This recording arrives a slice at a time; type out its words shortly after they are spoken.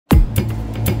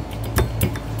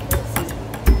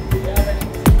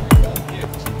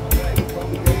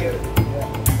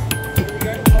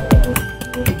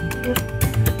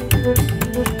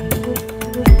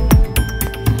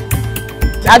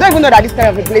I don't even know that this kind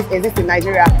of a place exists in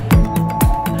Nigeria.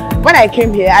 When I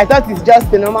came here, I thought it's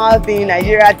just the normal thing,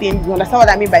 Nigeria thing. You understand what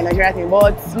I mean by Nigeria thing?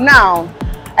 But now,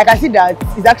 I can see that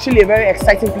it's actually a very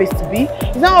exciting place to be.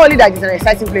 It's not only that it's an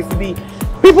exciting place to be.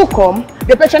 People come,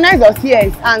 they patronize us here,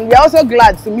 and we're also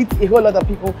glad to meet a whole lot of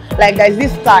people. Like there's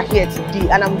this star here today,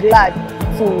 and I'm glad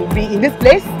to be in this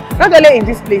place. Not only in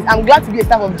this place, I'm glad to be a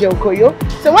staff of Koyo.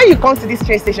 So when you come to this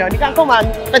train station, you can come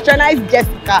and patronize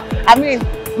Jessica. I mean,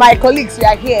 my colleagues, we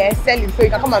are here selling, so you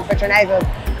can come and patronize us.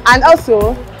 And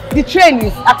also, the train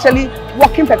is actually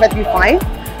working perfectly fine.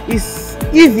 It's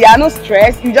easy, no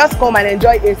stress. You just come and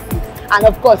enjoy AC, and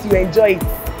of course, you enjoy it.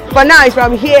 For now, it's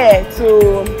from here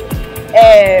to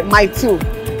my 2.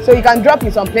 So you can drop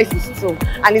in some places too,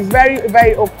 and it's very,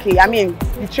 very okay. I mean,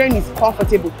 the train is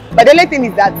comfortable, but the only thing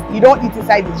is that you don't eat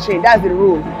inside the train. That's the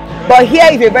rule. But here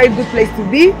is a very good place to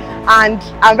be, and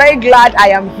I'm very glad I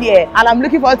am here, and I'm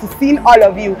looking forward to seeing all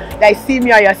of you that see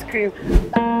me on your screen.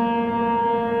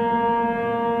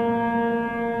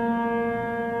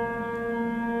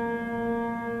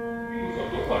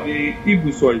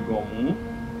 Ibùsọ̀ Ìgànmú,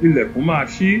 ilẹ̀kùn máa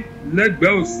ṣí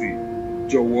lẹ́gbẹ̀ẹ́ òsì.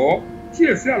 Jọ̀wọ́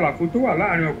kíyèsí àlàfo tó wà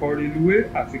láàrin ọkọ̀ reluwé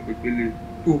àti pèpele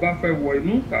tó bá fẹ́ wọ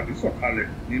inú tàbí sọ̀kalẹ̀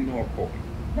nínú ọkọ̀.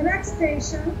 The next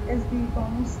station is the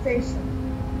Ìgànmú station.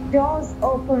 Doors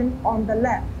open on the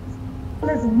left.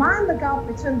 Please mind the gap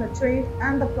between the train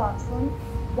and the platform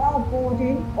while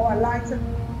boarding or alighting.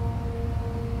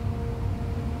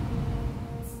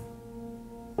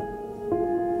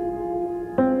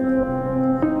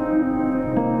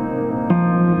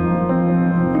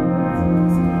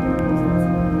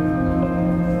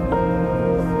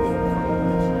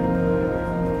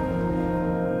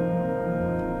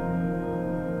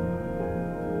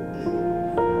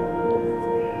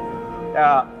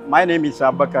 My name is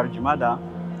Abakar Jumada.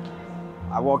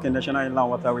 I work in National Inland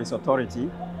Waterways Authority.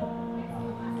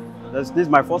 This is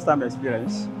my first time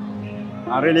experience,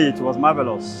 and really it was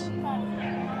marvelous.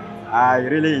 I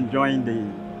really enjoyed the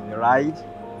ride,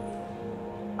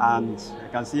 and you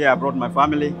can see I brought my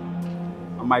family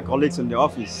and my colleagues in the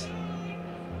office.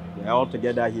 They're all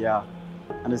together here,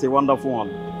 and it's a wonderful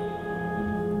one.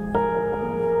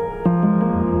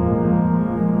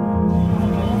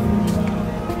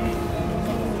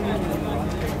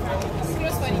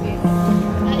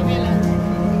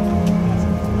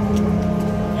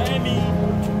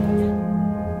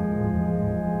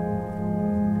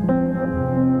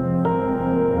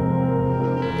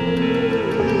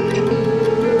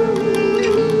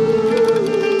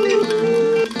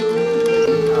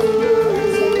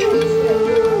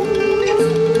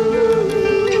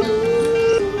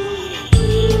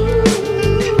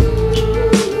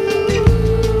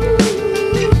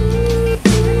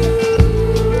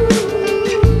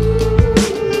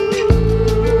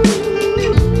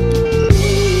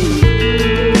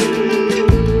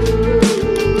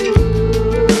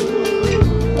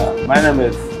 My name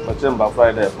is Mushin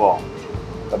Friday Paul,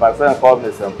 but my friend called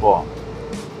me St. Paul.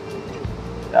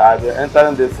 I've been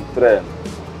entering this train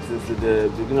since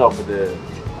the beginning of the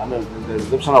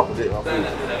reception of the office.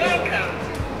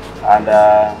 And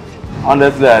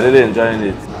honestly, I really enjoying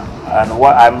it. And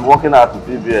I'm working at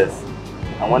PBS,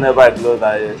 and whenever I close,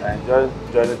 I enjoy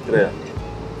joining train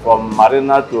from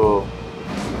Marina to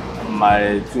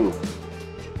my 2.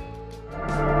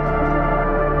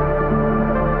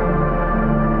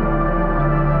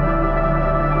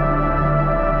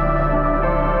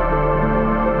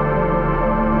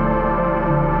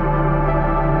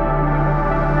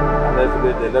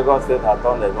 The Lagos State has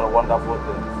done a very wonderful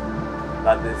thing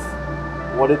that is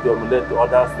wanted to emulate to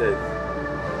other states.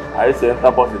 I used to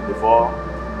enter buses before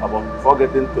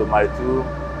getting to my 2,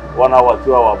 1 hour,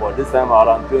 2 hours, but this time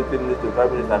around 20 minutes to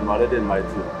 5 minutes I'm already in my 2.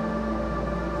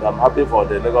 So I'm happy for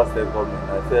the Lagos State government.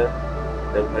 I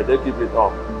say they keep it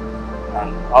up,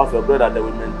 and also pray that they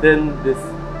will maintain this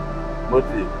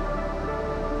motive,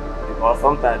 because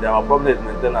sometimes there are problems with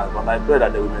maintenance, but I pray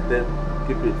that they will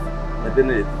keep it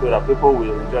so that people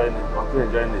will enjoy it, continue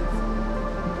enjoying it.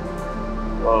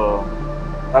 So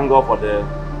thank God for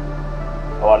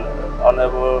our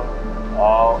honorable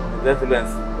His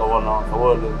Excellency Governor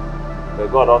Sawolu. May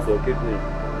God also keep me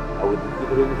with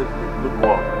good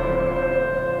work.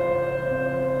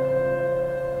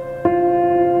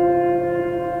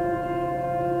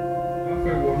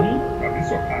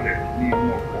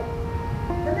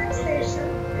 The next station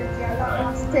is the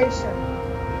Alaba station.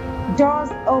 Doors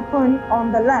open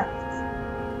on the left.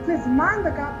 Please mind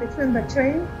the gap between the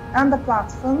train and the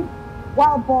platform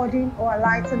while boarding or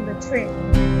alighting the train.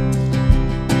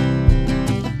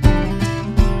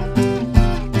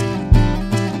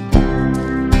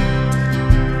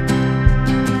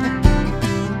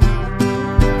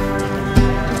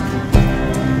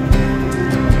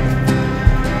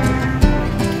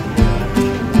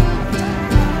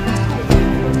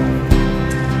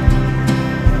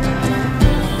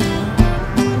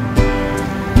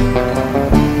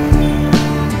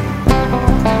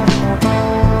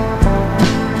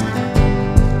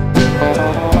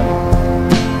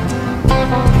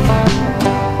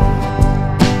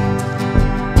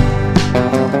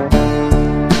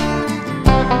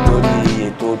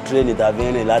 tá fi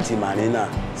ń rìn láti Marina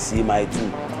sí Mile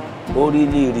 2 ó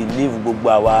really relieve gbogbo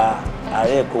àwa ará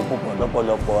Èkó púpọ̀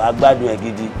lọ́pọ̀lọpọ̀ agbádùn ẹ̀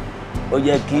gidi ó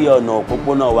jẹ́ kí ọ̀nà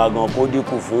òpópónà wa gan kó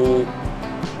dínkù fún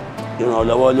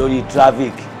ìrànlọ́wọ́ lórí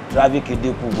traffic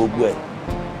dínkù gbogbo ẹ̀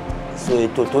so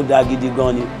ètò tó dá gidi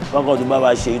gan ni kọ́kọ́ tó bá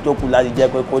wa ṣe èyí tó kù láti jẹ́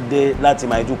pé kó dé láti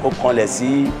Mile 2 kó kanlẹ̀ sí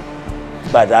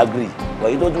Badagry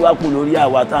èyí tó tún wá kù lórí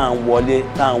àwa tá à ń wọlé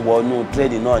tá à ń wọnú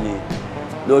tírẹ́ẹ̀nì náà ni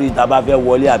lórí tá bá fẹ́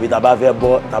wọlé àbí tá bá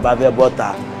fẹ́ bọ́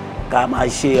ta ká máa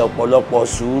ṣe ọ̀pọ̀lọpọ̀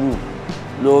sùúrù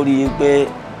lórí pé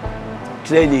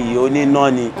tírẹ́ẹ̀nì yìí ó ní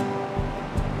iná ni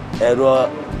ẹ̀rọ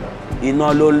iná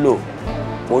ló ń lò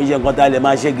kò ń ṣe nǹkan tá a lè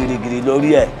máa ṣe girigiri lórí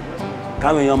ẹ̀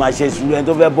káwọn èèyàn máa ṣe sùúrù ẹni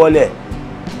tó fẹ́ bọ́lẹ̀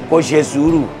kó ṣe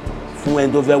sùúrù fún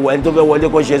ẹni tó fẹ́ wọlé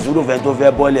kó ṣe sùúrù fún ẹni tó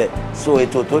fẹ́ bọ́lẹ̀ so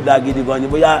ètò tó dáa gidi gan ni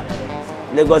bóyá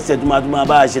Lagos State máa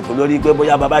bá a ṣètò lórí pé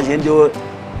bóyá bàbá ṣe ń dé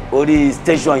orí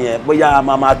station yẹn bóyá a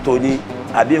máa tò ní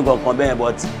àbí nǹkan kan bẹ́ẹ̀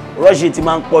but rush ti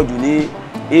máa ń pọ̀ jù ní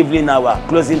evening hour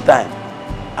closing time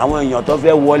àwọn èèyàn tó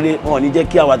fẹ́ wọlé wọn ò ní jẹ́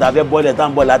kí àwa tá fẹ́ bọ́lẹ̀ tá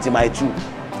ń bọ̀ láti Mile 2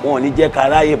 wọn ò ní jẹ́ ká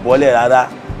ráyè bọ́lẹ̀ rárá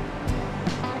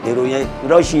èrò yẹn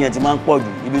rush yẹn ti máa ń pọ̀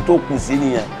jù ibi tó kù sí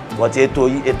nìyẹn but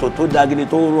ètò tó dáa gidi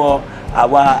tó rọ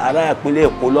àwa ará ìpínlẹ̀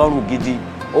Èkó lọ́rùn gidi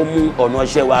ó mú ọ̀nà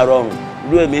iṣẹ́ wa rọrùn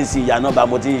irú èmi sì ìyànà bá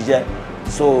mo ti ń ṣiṣẹ́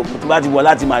so tó bá ti wọ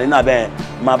láti Marina bẹ́ẹ̀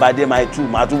máa bá dé Mile 2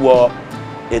 máa tún wọ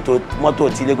ètò mọ́tò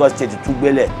tí Lagos State tún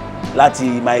gbélẹ̀ láti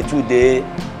Mile 2 dé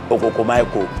Okoko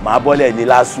Maiko máa bọ́lẹ̀ ní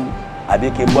Lásù àbí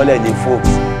kí n bọ́lẹ̀ ní Fox.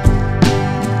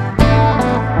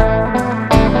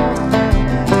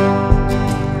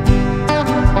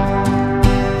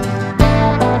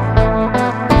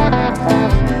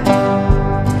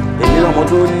 mo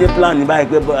tún ní plan ní báyìí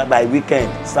pé by weekend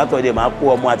Saturday máa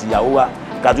kó ọmọ àti ìyàwó wa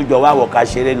kàtújọ wá wọ̀ ká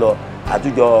ṣeré lọ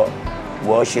àtújọ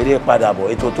wọ̀ ṣeré padà bọ̀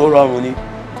ètò tó rọrùn ní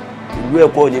ìlú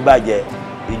Èkó ní bàjẹ́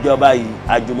ìjọba yìí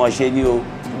àjùmọ̀ṣe ní o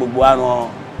gbogbo àrùn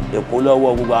Èkó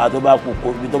lọ́wọ́ gbogbo àwọn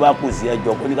tó bá kù sí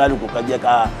ẹjọ́ kó ní kálukú kan jẹ́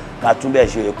ká túnbẹ̀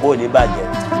ṣe Èkó ní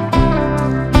bàjẹ́.